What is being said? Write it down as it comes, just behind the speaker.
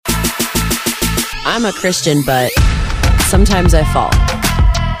I'm a Christian, but sometimes I fall.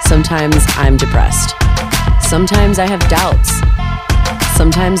 Sometimes I'm depressed. Sometimes I have doubts.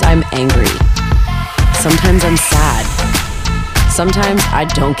 Sometimes I'm angry. Sometimes I'm sad. Sometimes I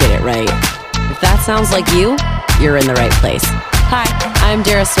don't get it right. If that sounds like you, you're in the right place. Hi, I'm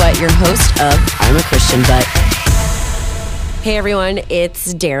Dara Sweatt, your host of I'm a Christian, but... Hey everyone,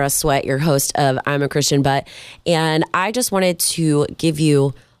 it's Dara Sweatt, your host of I'm a Christian, but... And I just wanted to give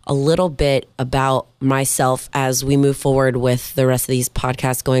you a little bit about myself as we move forward with the rest of these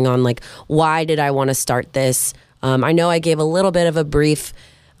podcasts going on. Like, why did I want to start this? I know I gave a little bit of a brief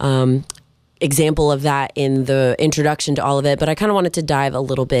example of that in the introduction to all of it, but I kind of wanted to dive a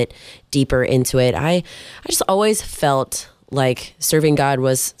little bit deeper into it. I just always felt like serving God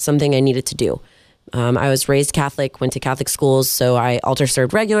was something I needed to do. I was raised Catholic, went to Catholic schools, so I altar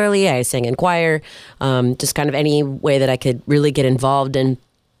served regularly. I sang in choir, just kind of any way that I could really get involved. And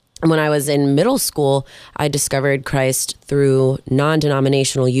when I was in middle school, I discovered Christ through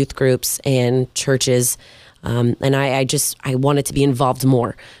non-denominational youth groups and churches. And I wanted to be involved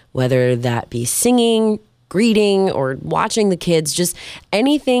more, whether that be singing, greeting, or watching the kids, just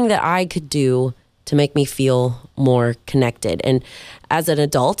anything that I could do to make me feel more connected. And as an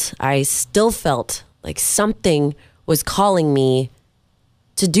adult, I still felt like something was calling me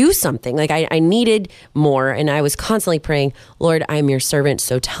to do something. Like I needed more, and I was constantly praying, Lord, I'm your servant,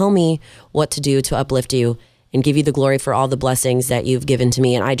 so tell me what to do to uplift you and give you the glory for all the blessings that you've given to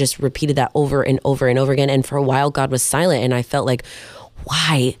me. And I just repeated that over and over and over again. And for a while, God was silent, and I felt like,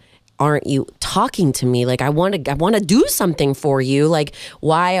 why aren't you talking to me? Like I want to do something for you. Like,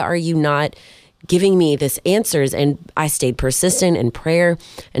 why are you not giving me this answers? And I stayed persistent in prayer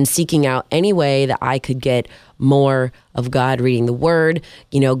and seeking out any way that I could get more of God, reading the word,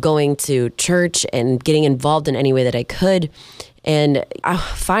 going to church and getting involved in any way that I could. And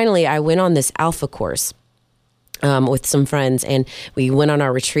finally, I went on this Alpha course with some friends, and we went on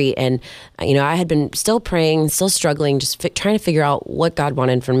our retreat. And, I had been still praying, still struggling, just trying to figure out what God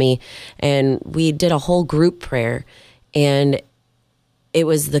wanted from me. And we did a whole group prayer, and it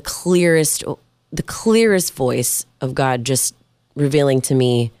was the clearest voice of God just revealing to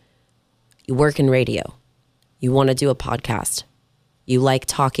me, you work in radio. You want to do a podcast. You like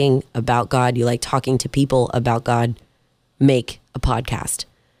talking about God. You like talking to people about God. Make a podcast.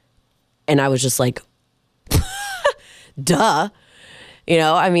 And I was just like, duh.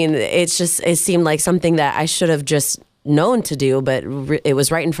 It seemed like something that I should have just known to do, but it was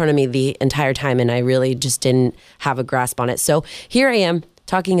right in front of me the entire time, and I really just didn't have a grasp on it. So here I am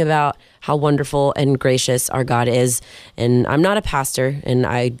talking about how wonderful and gracious our God is. And I'm not a pastor, and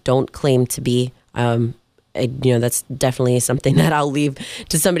I don't claim to be. That's definitely something that I'll leave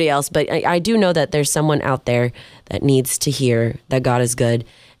to somebody else. But I do know that there's someone out there that needs to hear that God is good.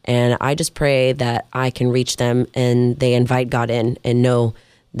 And I just pray that I can reach them and they invite God in and know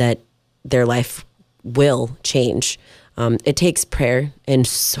that their life will change. It takes prayer and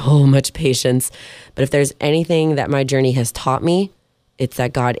so much patience. But if there's anything that my journey has taught me, it's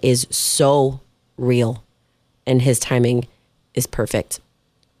that God is so real and his timing is perfect.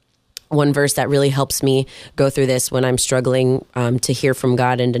 One verse that really helps me go through this when I'm struggling to hear from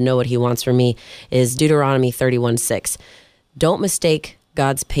God and to know what he wants from me is Deuteronomy 31:6. Don't mistake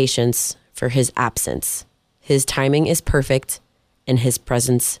God's patience for his absence. His timing is perfect and his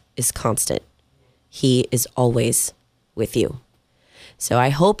presence is constant. He is always with you. So I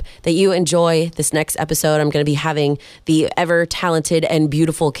hope that you enjoy this next episode. I'm going to be having the ever talented and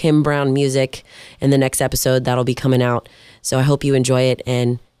beautiful Kim Brown music in the next episode that'll be coming out. So I hope you enjoy it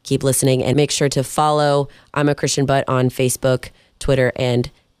and keep listening, and make sure to follow I'm a Christian But on Facebook, Twitter,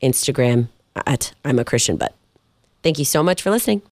 and Instagram at I'm a Christian But. Thank you so much for listening.